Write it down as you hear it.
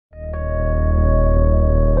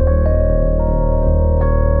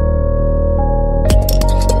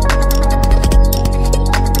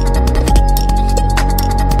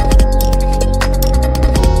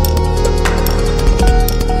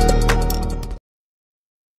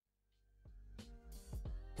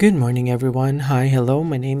Good morning, everyone. Hi, hello.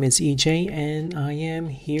 My name is EJ, and I am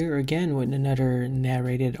here again with another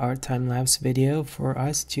narrated art time-lapse video for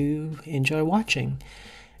us to enjoy watching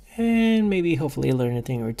and maybe hopefully learn a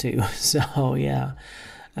thing or two. So, yeah,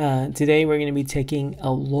 today we're going to be taking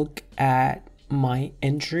a look at my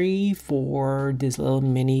entry for this little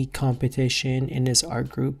mini competition in this art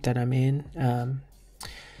group that I'm in.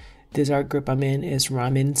 This art group I'm in is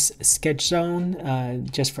Ramin's Sketch Zone.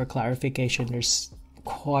 Just for clarification, there's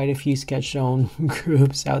quite a few sketch zone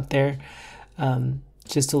groups out there.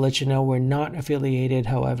 Just to let you know, we're not affiliated,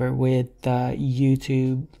 however, with the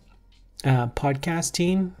YouTube podcast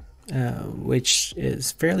team, which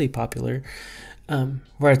is fairly popular.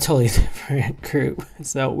 We're a totally different group.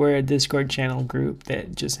 So we're a Discord channel group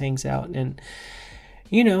that just hangs out and,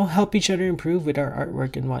 you know, help each other improve with our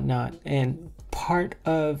artwork and whatnot. And part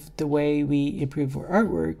of the way we improve our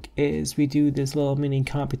artwork is we do this little mini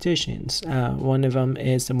competitions. One of them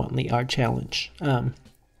is the monthly art challenge,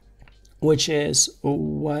 which is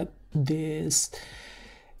what this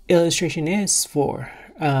illustration is for.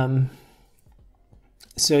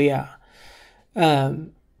 So yeah,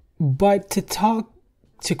 but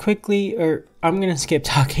to quickly, or I'm gonna skip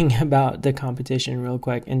talking about the competition real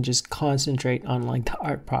quick and just concentrate on like the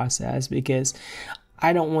art process, because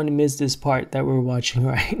I don't want to miss this part that we're watching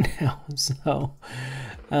right now. So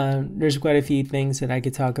there's quite a few things that I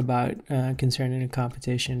could talk about concerning the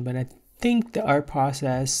competition, but I think the art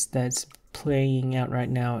process that's playing out right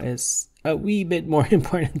now is a wee bit more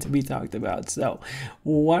important to be talked about. So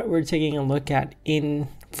what we're taking a look at in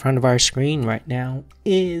front of our screen right now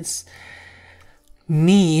is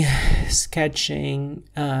me sketching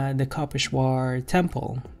the Kapeshwar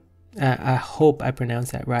temple. I hope I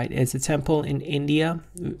pronounced that right. It's a temple in India,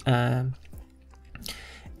 and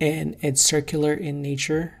it's circular in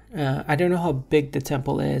nature. I don't know how big the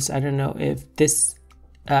temple is. I don't know if this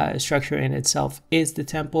structure in itself is the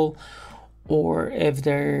temple, or if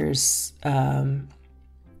there's a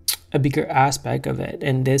bigger aspect of it.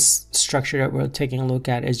 And this structure that we're taking a look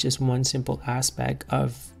at is just one simple aspect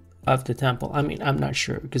of the temple. I mean, I'm not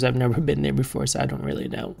sure because I've never been there before, so I don't really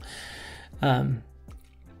know.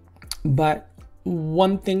 But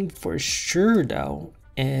one thing for sure, though,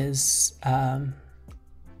 is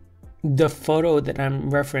the photo that I'm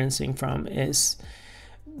referencing from is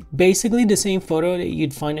basically the same photo that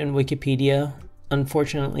you'd find in Wikipedia.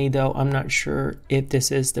 Unfortunately, though, I'm not sure if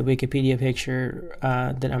this is the Wikipedia picture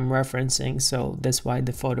that I'm referencing, so that's why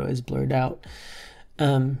the photo is blurred out.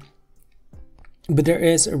 But there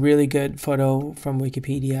is a really good photo from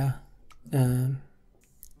Wikipedia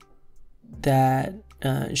that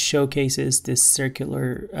showcases this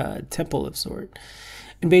circular temple of sort.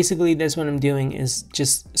 And basically that's what I'm doing, is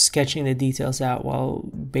just sketching the details out while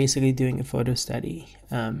basically doing a photo study.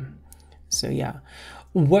 So yeah,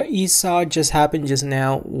 what you saw just happen just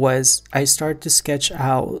now was I started to sketch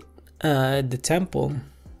out the temple,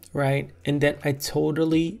 right? And then I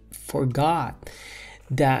totally forgot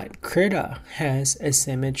that Krita has a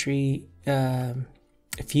symmetry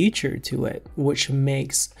feature to it, which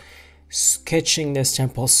makes sketching this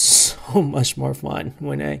temple so much more fun.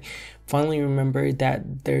 When I finally remembered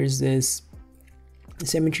that there's this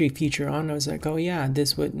symmetry feature on, I was like, oh yeah,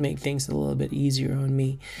 this would make things a little bit easier on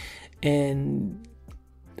me. And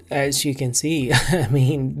as you can see, I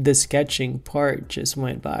mean, the sketching part just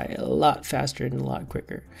went by a lot faster and a lot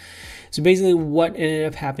quicker. So basically what ended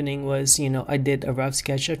up happening was, you know, I did a rough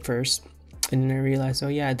sketch at first, and then I realized, oh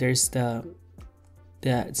yeah, there's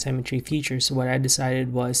that symmetry feature. So what I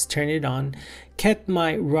decided was turn it on, kept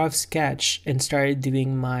my rough sketch, and started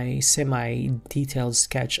doing my semi-detailed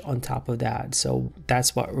sketch on top of that. So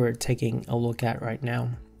that's what we're taking a look at right now,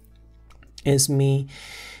 is me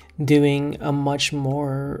doing a much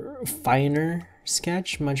more finer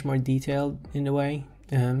sketch, much more detailed in a way.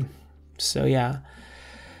 So yeah,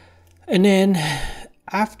 and then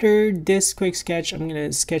after this quick sketch, I'm going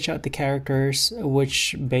to sketch out the characters,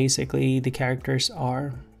 which basically the characters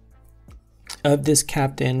are of this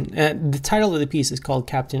captain. The title of the piece is called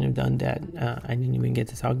Captain of the Undead. I didn't even get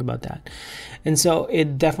to talk about that. And so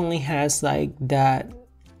it definitely has like that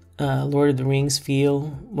Lord of the Rings feel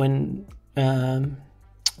when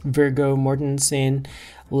Viggo Mortensen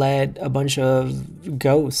led a bunch of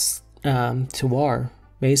ghosts to war,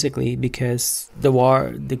 basically, because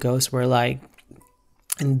the ghosts were like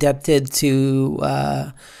indebted to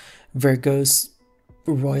Virgo's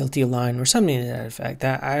royalty line or something to that effect.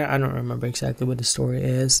 I don't remember exactly what the story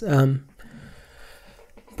is.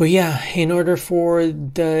 But yeah, in order for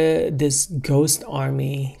this ghost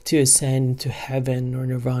army to ascend to heaven or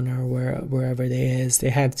nirvana or wherever they is, they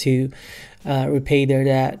have to repay their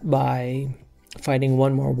debt by fighting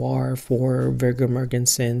one more war for Virgo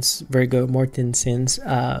Mortensen's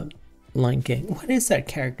Lion King. What is that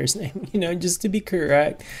character's name? You know, just to be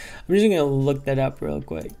correct, I'm just gonna look that up real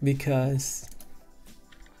quick because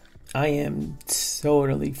I am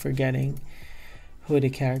totally forgetting who the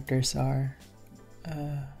characters are.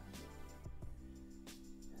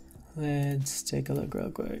 Let's take a look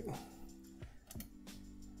real quick.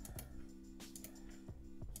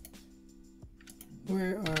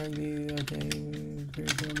 Where are you? Okay,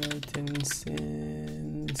 Virgo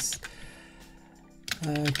Mortensen's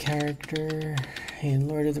character in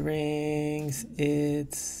Lord of the Rings.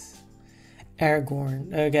 It's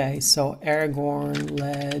Aragorn. Okay, so Aragorn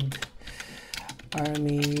led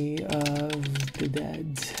Army of the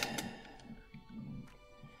Dead.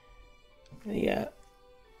 Yeah,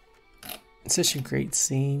 it's such a great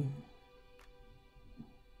scene.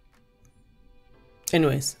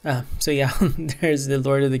 Anyways, so yeah, there's the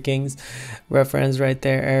Lord of the Kings reference right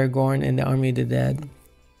there, Aragorn and the Army of the Dead.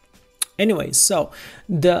 Anyways, so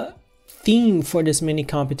the theme for this mini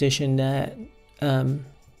competition that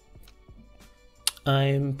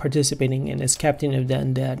I'm participating in is Captain of the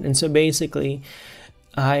Undead. And so basically,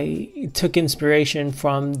 I took inspiration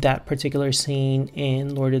from that particular scene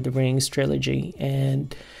in Lord of the Rings trilogy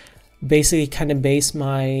and basically kind of based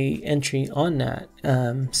my entry on that.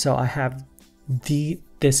 So I have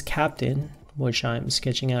this captain, which I'm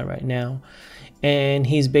sketching out right now, and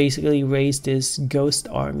he's basically raised this ghost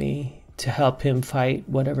army to help him fight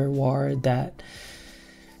whatever war that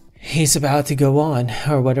he's about to go on,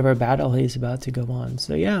 or whatever battle he's about to go on.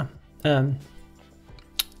 So yeah,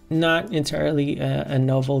 not entirely a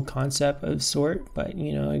novel concept of sort, but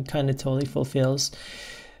you know, it kind of totally fulfills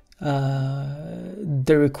the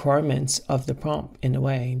requirements of the prompt in a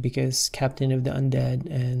way, because Captain of the Undead,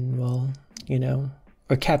 and well, you know,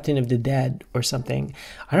 or Captain of the Dead or something.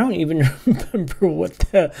 I don't even remember what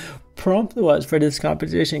the prompt was for this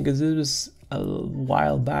competition because this was a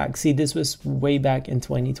while back. See, this was way back in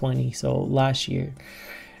 2020, so last year.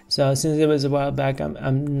 So since it was a while back,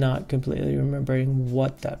 I'm not completely remembering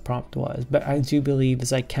what that prompt was, but I do believe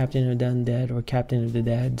it's like Captain of the Undead or Captain of the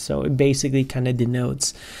Dead. So it basically kind of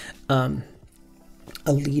denotes a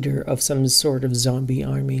leader of some sort of zombie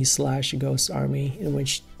army / ghost army, in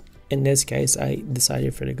which in this case I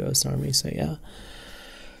decided for the ghost army. So yeah.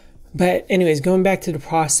 But anyways, going back to the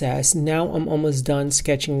process, now I'm almost done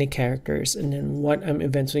sketching the characters, and then what I'm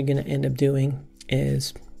eventually going to end up doing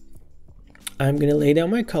is I'm going to lay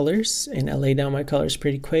down my colors, and I lay down my colors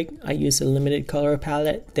pretty quick. I use a limited color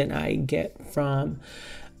palette that I get from,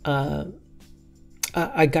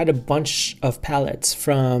 I got a bunch of palettes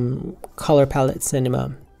from Color Palette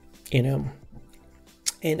Cinema, you know.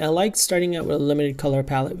 And I like starting out with a limited color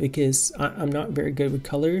palette because I'm not very good with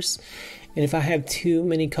colors. And if I have too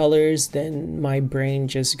many colors, then my brain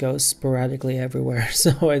just goes sporadically everywhere.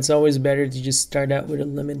 So it's always better to just start out with a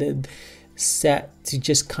limited set to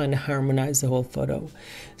just kind of harmonize the whole photo.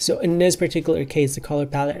 So in this particular case, the color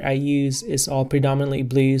palette I use is all predominantly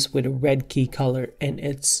blues with a red key color, and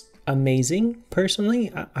it's amazing.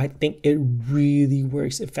 Personally, I think it really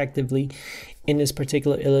works effectively in this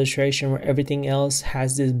particular illustration where everything else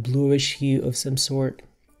has this bluish hue of some sort,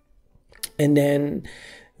 and then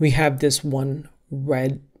we have this one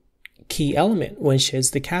red key element, which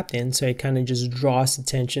is the captain. So it kind of just draws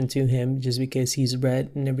attention to him just because he's red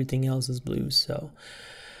and everything else is blue. So,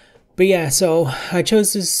 but yeah, so I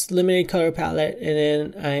chose this limited color palette,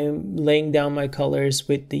 and then I'm laying down my colors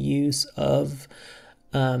with the use of,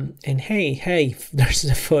 and hey, there's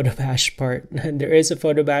a photo bash part. There is a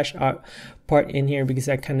photo bash part in here because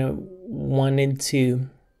I kind of wanted to,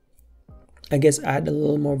 I guess, add a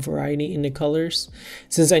little more variety in the colors.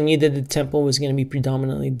 Since I knew that the temple was going to be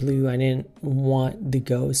predominantly blue, I didn't want the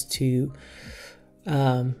ghost to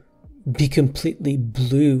be completely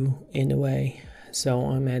blue in a way. So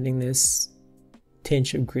I'm adding this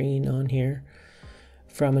tinge of green on here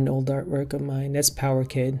from an old artwork of mine. That's Power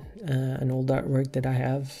Kid, an old artwork that I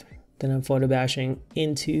have that I'm photo bashing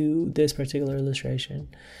into this particular illustration.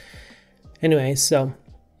 Anyway, so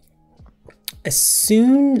as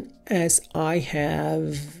soon as I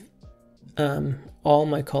have all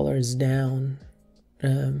my colors down,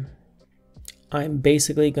 I'm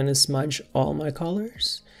basically going to smudge all my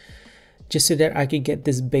colors just so that I could get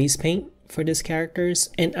this base paint for these characters.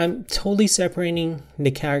 And I'm totally separating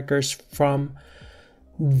the characters from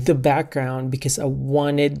the background because I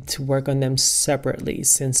wanted to work on them separately.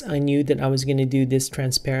 Since I knew that I was going to do this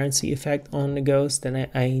transparency effect on the ghost, then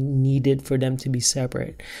I needed for them to be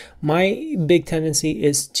separate. My big tendency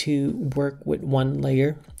is to work with one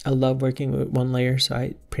layer. I love working with one layer, so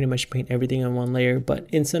I pretty much paint everything on one layer. But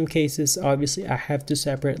in some cases, obviously, I have to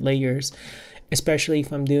separate layers, especially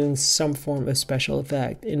if I'm doing some form of special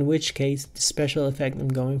effect, in which case the special effect I'm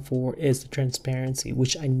going for is the transparency,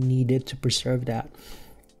 which I needed to preserve that.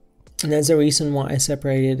 And that's the reason why I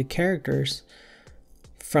separated the characters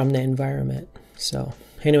from the environment. So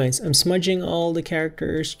anyways, I'm smudging all the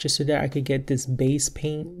characters just so that I could get this base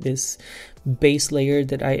paint, this base layer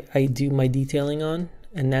that I do my detailing on.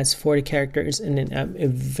 And that's for the characters. And then I'm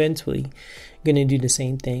eventually going to do the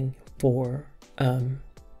same thing for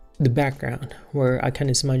the background, where I kind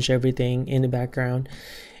of smudge everything in the background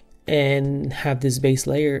and have this base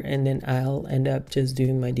layer, and then I'll end up just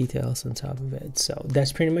doing my details on top of it. So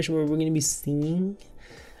that's pretty much what we're going to be seeing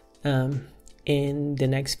in the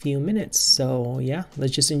next few minutes. So yeah,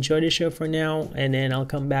 let's just enjoy the show for now, and then I'll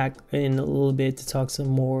come back in a little bit to talk some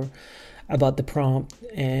more about the prompt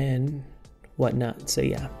and whatnot. So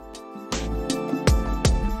yeah.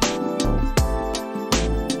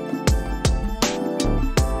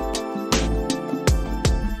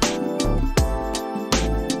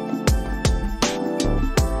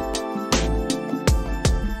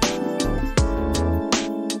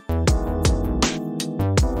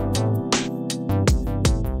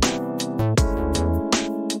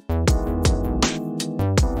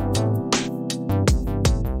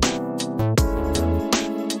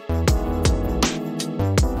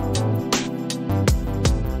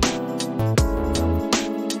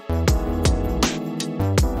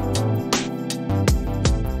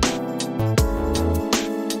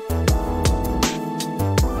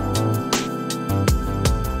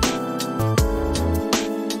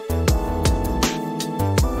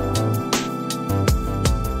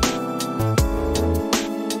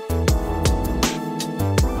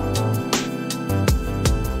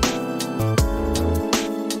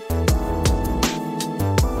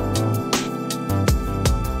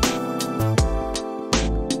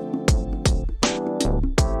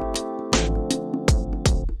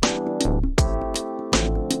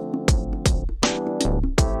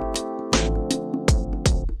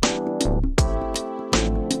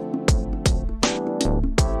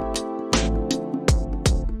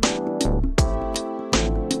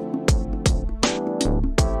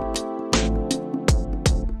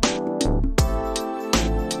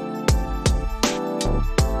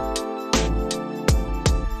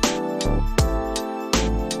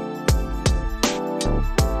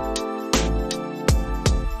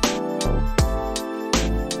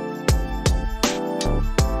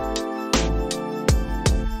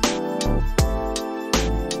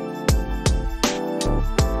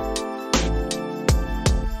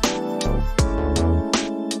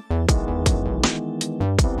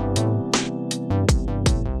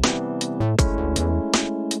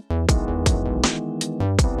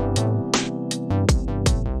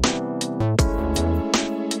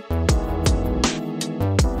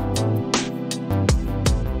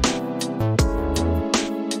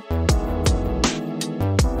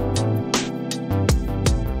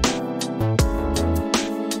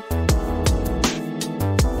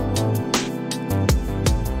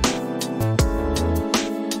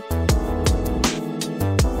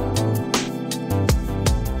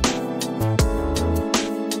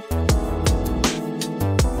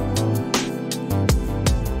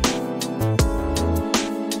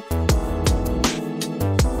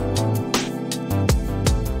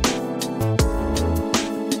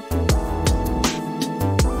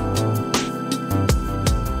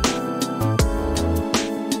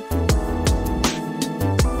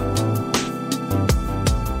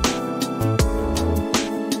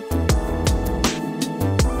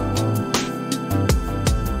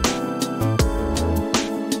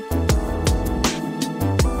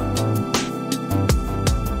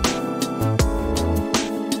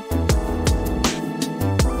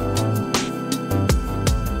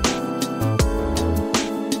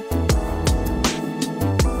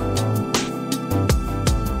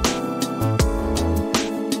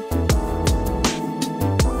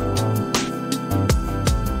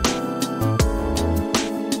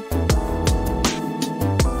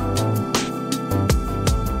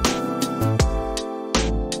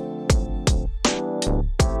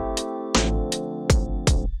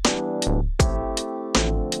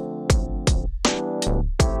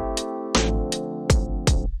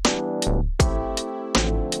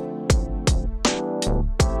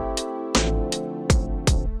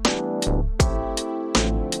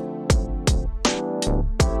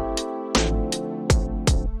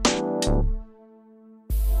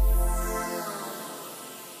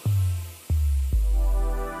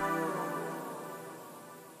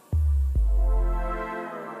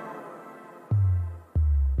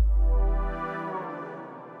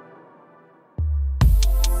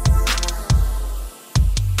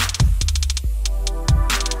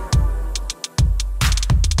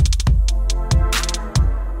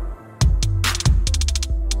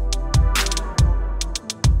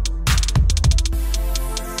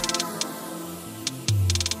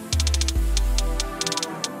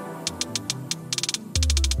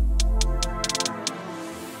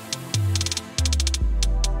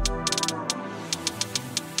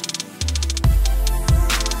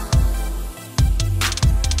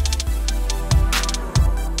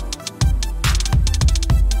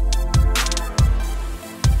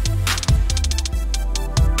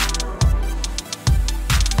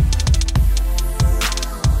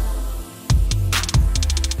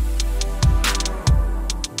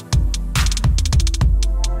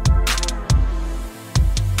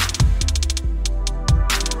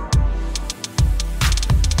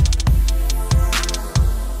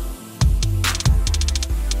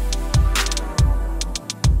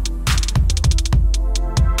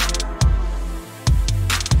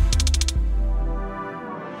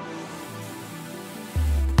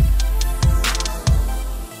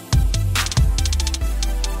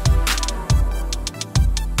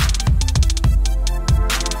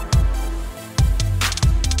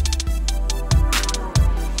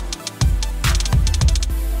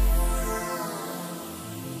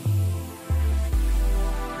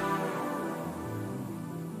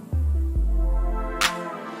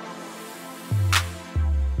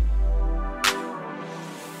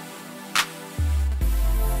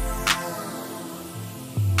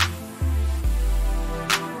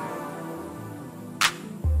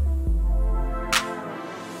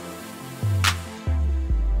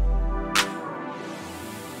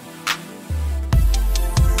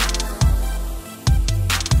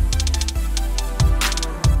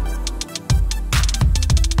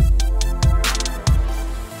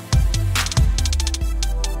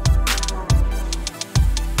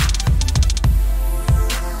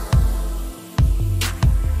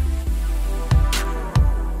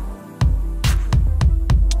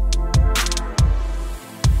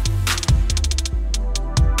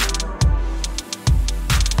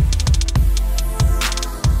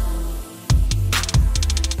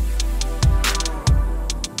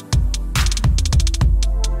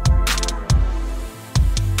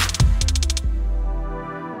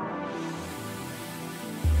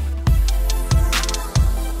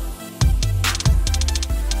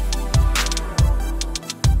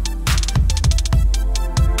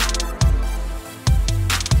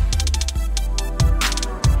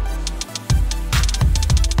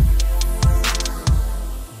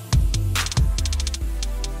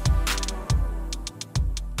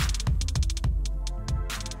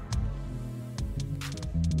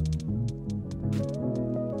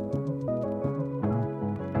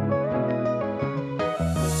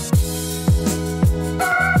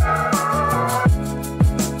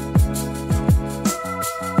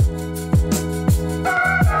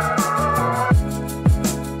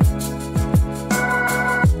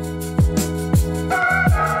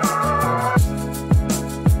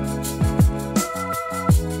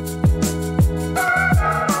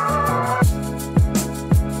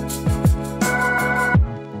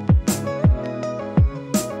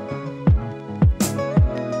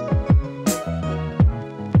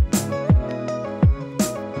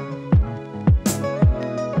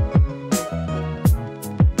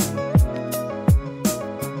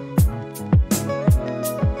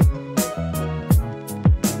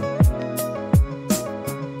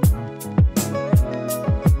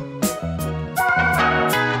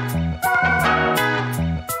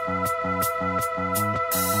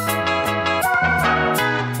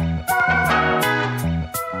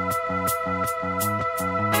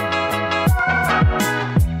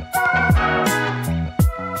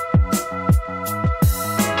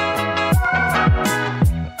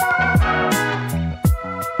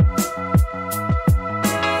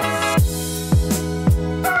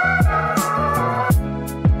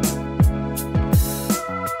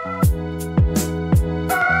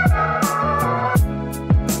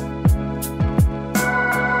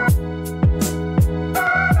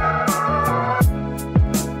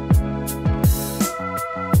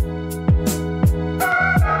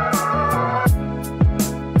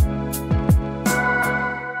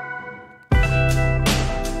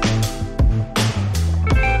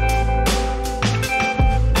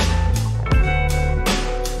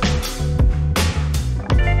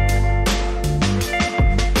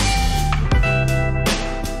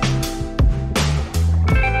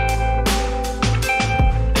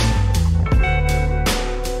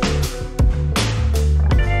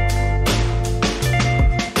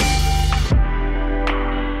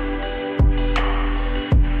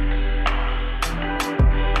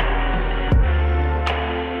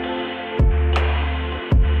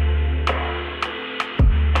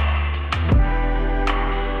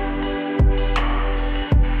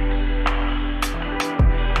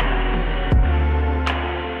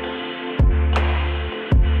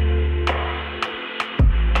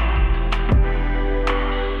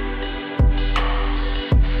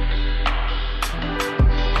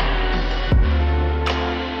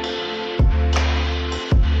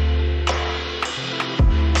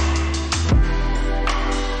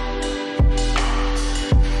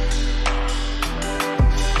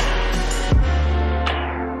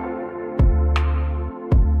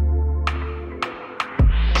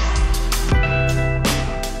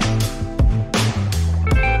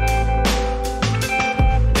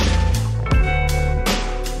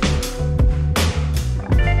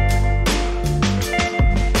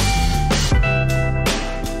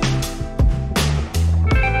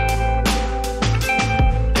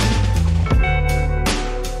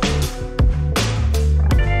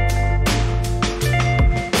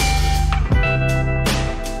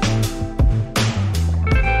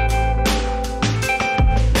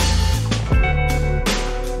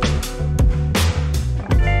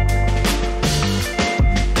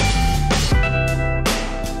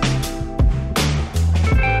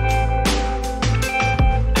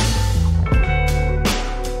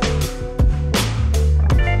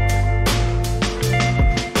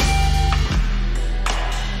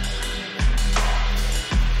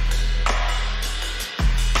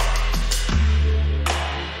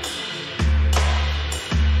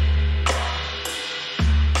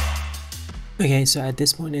 Okay, so at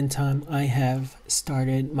this point in time, I have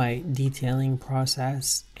started my detailing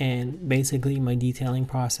process, and basically my detailing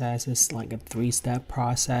process is like a 3-step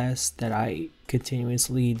process that I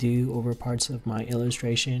continuously do over parts of my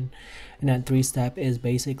illustration. And that 3-step is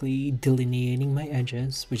basically delineating my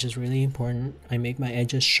edges, which is really important. I make my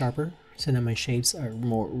edges sharper so that my shapes are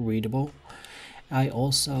more readable. I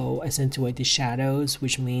also accentuate the shadows,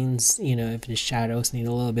 which means, if the shadows need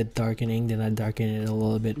a little bit darkening, then I darken it a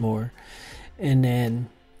little bit more. And then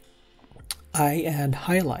I add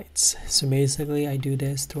highlights. So basically I do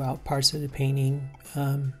this throughout parts of the painting.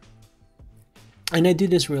 And I do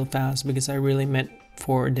this real fast because I really meant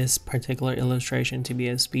for this particular illustration to be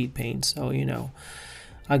a speed paint. So,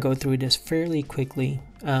 I go through this fairly quickly.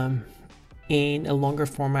 In a longer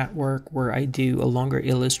format work where I do a longer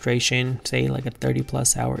illustration, say like a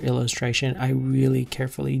 30+ hour illustration, I really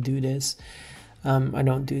carefully do this. I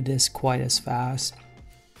don't do this quite as fast.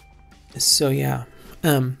 So yeah,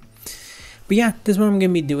 but yeah, this is what I'm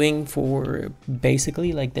gonna be doing for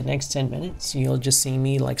basically like the next 10 minutes. You'll just see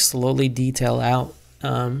me like slowly detail out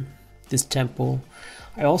this temple.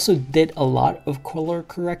 I also did a lot of color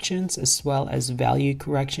corrections as well as value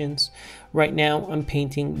corrections. Right now I'm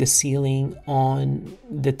painting the ceiling on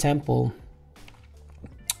the temple.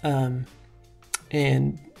 And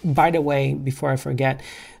by the way, before I forget,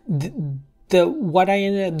 what I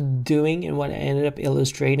ended up doing and what I ended up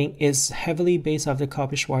illustrating is heavily based off the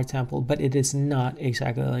Kopeshwar temple, but it is not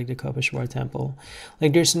exactly like the Kopeshwar temple.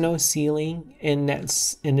 Like there's no ceiling in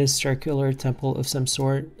this circular temple of some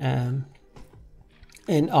sort, and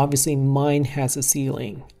obviously mine has a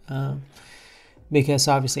ceiling, because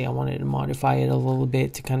obviously I wanted to modify it a little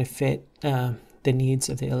bit to kind of fit the needs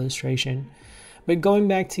of the illustration. But going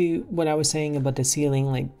back to what I was saying about the ceiling,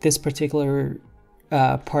 like this particular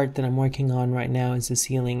part that I'm working on right now is the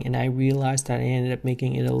ceiling, and I realized that I ended up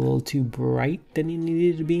making it a little too bright than it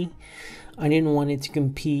needed to be. I didn't want it to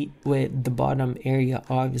compete with the bottom area,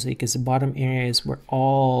 obviously, because the bottom area is where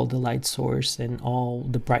all the light source and all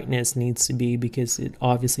the brightness needs to be, because I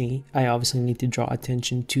obviously need to draw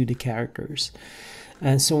attention to the characters.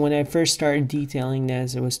 And so when I first started detailing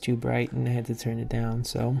this, it was too bright and I had to turn it down.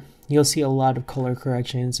 So you'll see a lot of color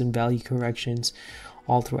corrections and value corrections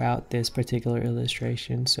all throughout this particular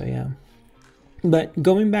illustration. So yeah, but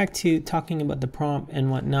going back to talking about the prompt and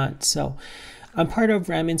whatnot, so I'm part of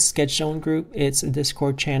Ramin's Sketch Zone group. It's a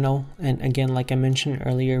Discord channel, and again, like I mentioned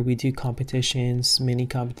earlier, we do competitions, mini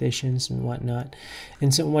competitions and whatnot.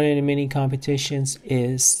 And so one of the mini competitions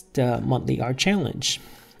is the monthly art challenge,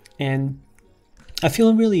 and I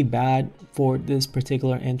feel really bad for this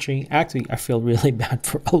particular entry. Actually, I feel really bad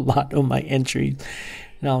for a lot of my entries,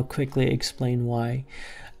 and I'll quickly explain why.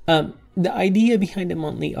 The idea behind the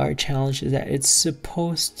monthly art challenge is that it's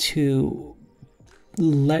supposed to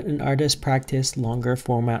let an artist practice longer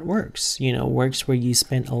format works, works where you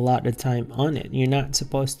spend a lot of time on it. You're not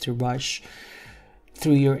supposed to rush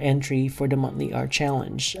through your entry for the monthly art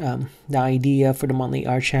challenge. The idea for the monthly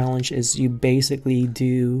art challenge is you basically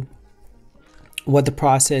do what the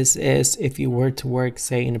process is if you were to work,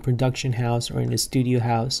 say, in a production house or in a studio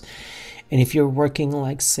house. And if you're working,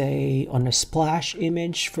 like, say, on a splash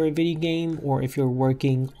image for a video game, or if you're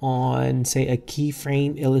working on, say, a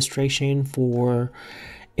keyframe illustration for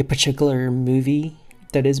a particular movie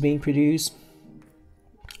that is being produced,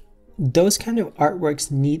 those kind of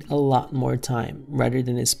artworks need a lot more time rather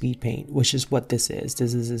than a speed paint, which is what this is.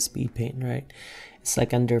 This is a speed paint, right? It's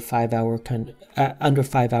like under 5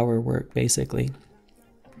 hour work, basically.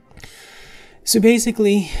 So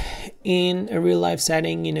basically, in a real life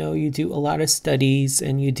setting, you do a lot of studies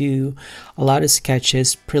and you do a lot of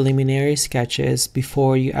sketches, preliminary sketches,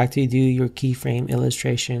 before you actually do your keyframe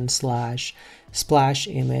illustration / splash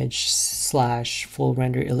image / full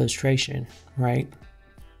render illustration, right?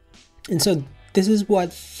 And so this is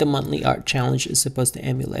what the monthly art challenge is supposed to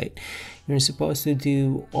emulate. You're supposed to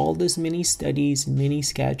do all these mini studies, mini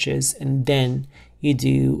sketches, and then you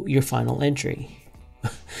do your final entry.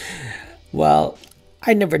 Well,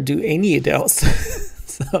 I never do any of those.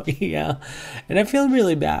 So yeah, and I feel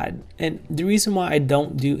really bad. And the reason why I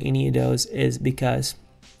don't do any of those is because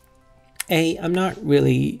I'm not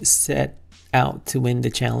really set out to win the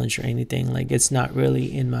challenge or anything. Like, it's not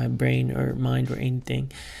really in my brain or mind or anything.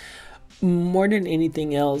 More than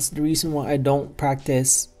anything else, the reason why I don't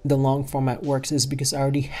practice the long format works is because I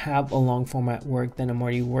already have a long format work that I'm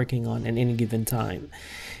already working on at any given time.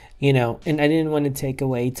 And I didn't want to take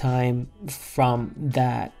away time from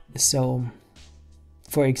that. So,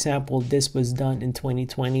 for example, this was done in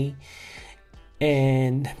 2020,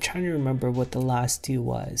 and I'm trying to remember what the last two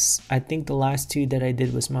was. I think the last two that I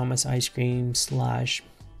did was Mama's Ice Cream /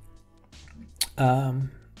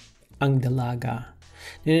 Ang Dalaga.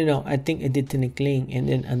 No, I think I did Tinikling and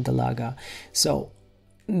then Ang Dalaga. So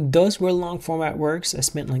those were long format works. I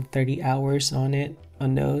spent like 30 hours on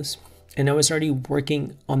those. And I was already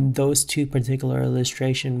working on those two particular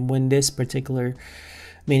illustration when this particular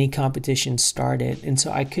mini competition started. And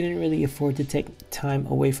so I couldn't really afford to take time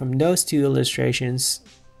away from those two illustrations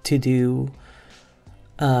to do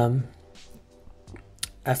a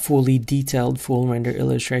fully detailed full render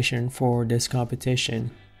illustration for this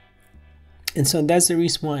competition. And so that's the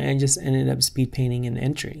reason why I just ended up speed painting an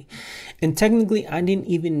entry. And technically, I didn't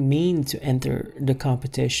even mean to enter the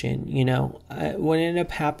competition. You know, what ended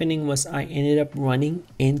up happening was I ended up running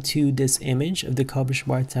into this image of the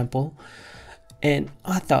Kobushbar temple. And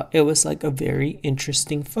I thought it was like a very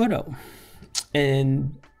interesting photo.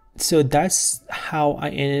 And so that's how I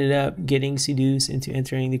ended up getting seduced into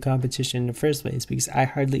entering the competition in the first place, because I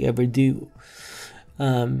hardly ever do.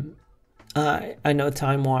 I know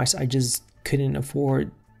time-wise, I just couldn't afford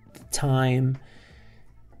time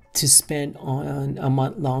to spend on a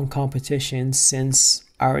month-long competition, since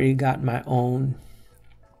I already got my own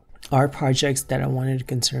art projects that I wanted to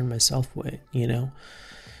concern myself with, you know.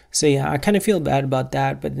 So yeah, I kind of feel bad about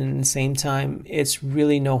that, but then at the same time, it's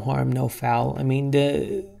really no harm, no foul. I mean,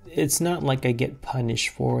 it's not like I get punished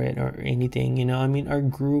for it or anything, you know. I mean, our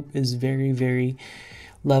group is very, very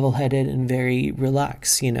level-headed and very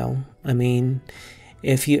relaxed, you know. I mean,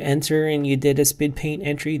 if you enter and you did a speed paint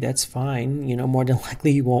entry, that's fine. You know, more than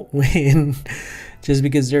likely you won't win just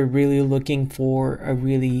because they're really looking for a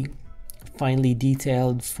really finely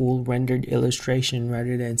detailed, full rendered illustration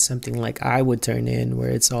rather than something like I would turn in where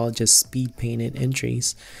it's all just speed painted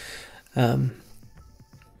entries. But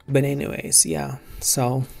anyways, yeah.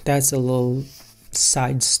 So that's a little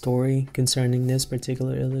side story concerning this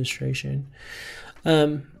particular illustration.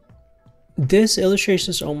 This illustration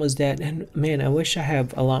is almost dead, and man, I wish I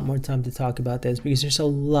have a lot more time to talk about this, because there's a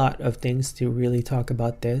lot of things to really talk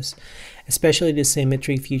about this, especially the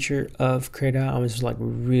symmetry feature of Krita. I was like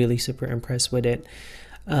really super impressed with it.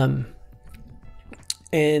 And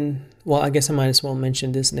well, I guess I might as well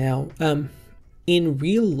mention this now. In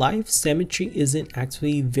real life, symmetry isn't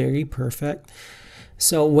actually very perfect.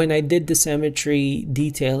 So when I did the symmetry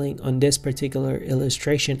detailing on this particular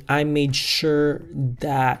illustration, I made sure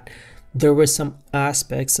that there were some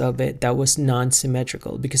aspects of it that was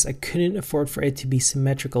non-symmetrical, because I couldn't afford for it to be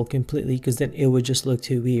symmetrical completely, because then it would just look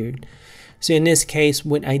too weird. So in this case,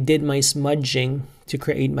 when I did my smudging to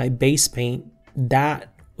create my base paint,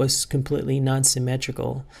 that was completely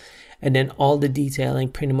non-symmetrical. And then all the detailing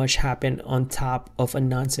pretty much happened on top of a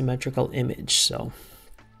non-symmetrical image. So,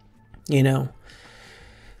 you know,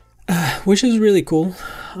 which is really cool,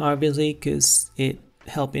 obviously, because it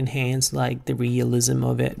help enhance like the realism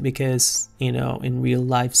of it, because you know, in real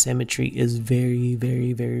life, symmetry is very,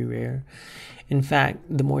 very, very rare. In fact,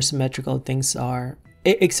 the more symmetrical things are,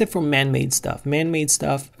 except for man-made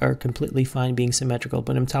stuff are completely fine being symmetrical,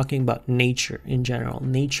 but I'm talking about nature in general.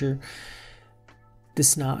 Nature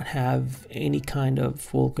does not have any kind of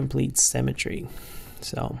full complete symmetry.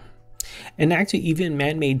 So, and actually even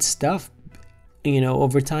man-made stuff, you know,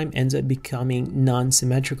 over time ends up becoming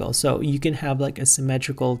non-symmetrical. So you can have like a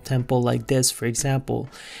symmetrical temple like this, for example,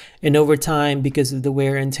 and over time, because of the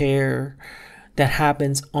wear and tear that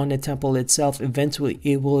happens on the temple itself, eventually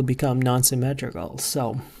it will become non-symmetrical.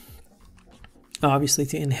 So obviously,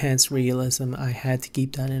 to enhance realism, I had to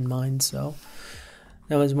keep that in mind. So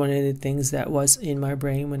that was one of the things that was in my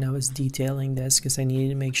brain when I was detailing this, because I needed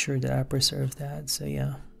to make sure that I preserved that. So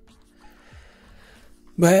yeah.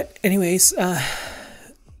 But anyways,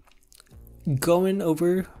 going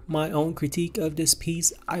over my own critique of this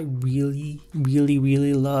piece, I really, really,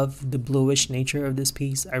 really love the bluish nature of this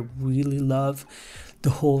piece. I really love the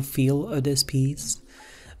whole feel of this piece.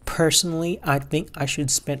 Personally, I think I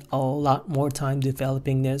should spend a lot more time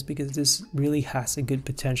developing this, because this really has a good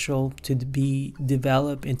potential to be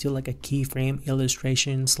developed into like a keyframe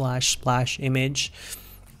illustration / splash image.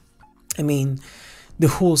 I mean, the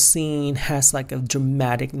whole scene has like a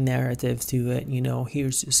dramatic narrative to it. You know,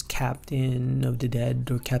 here's this captain of the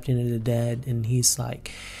dead, and he's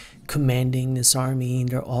like commanding this army, and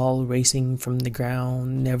they're all racing from the ground,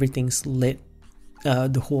 and everything's lit.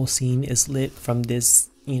 The whole scene is lit from this,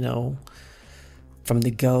 you know, from the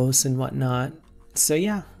ghosts and whatnot. So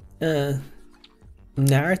yeah,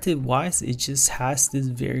 narrative wise, it just has this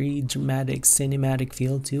very dramatic cinematic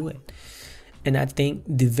feel to it. And I think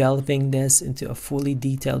developing this into a fully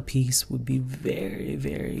detailed piece would be very,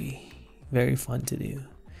 very, very fun to do.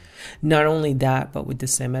 Not only that, but with the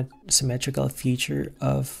symmetrical feature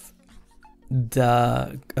of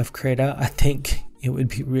Krita, I think it would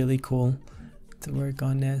be really cool to work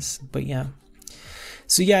on this. But yeah,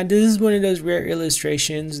 so yeah, this is one of those rare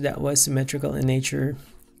illustrations that was symmetrical in nature,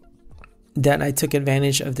 that I took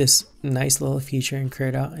advantage of this nice little feature in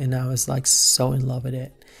Krita, and I was like so in love with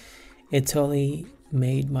it. It totally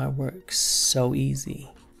made my work so easy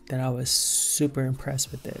that I was super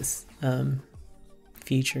impressed with this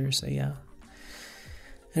feature. So yeah,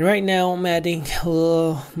 and right now I'm adding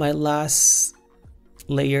my last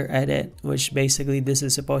layer edit, which basically this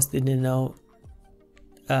is supposed to denote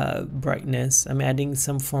brightness. I'm adding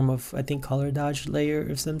some form of, I think, color dodge layer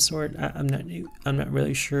of some sort. I'm not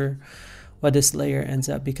really sure what this layer ends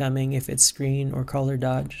up becoming, if it's screen or color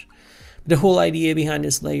dodge. The whole idea behind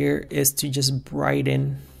this layer is to just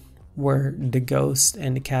brighten where the ghost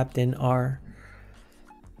and the captain are,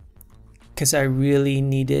 because I really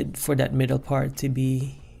needed for that middle part to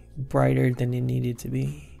be brighter than it needed to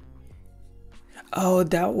be. Oh,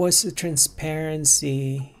 that was a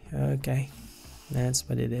transparency. Okay, that's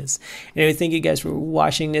what it is. Anyway, thank you guys for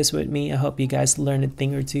watching this with me. I hope you guys learned a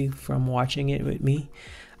thing or two from watching it with me.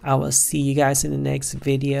 I will see you guys in the next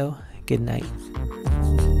video. Good night.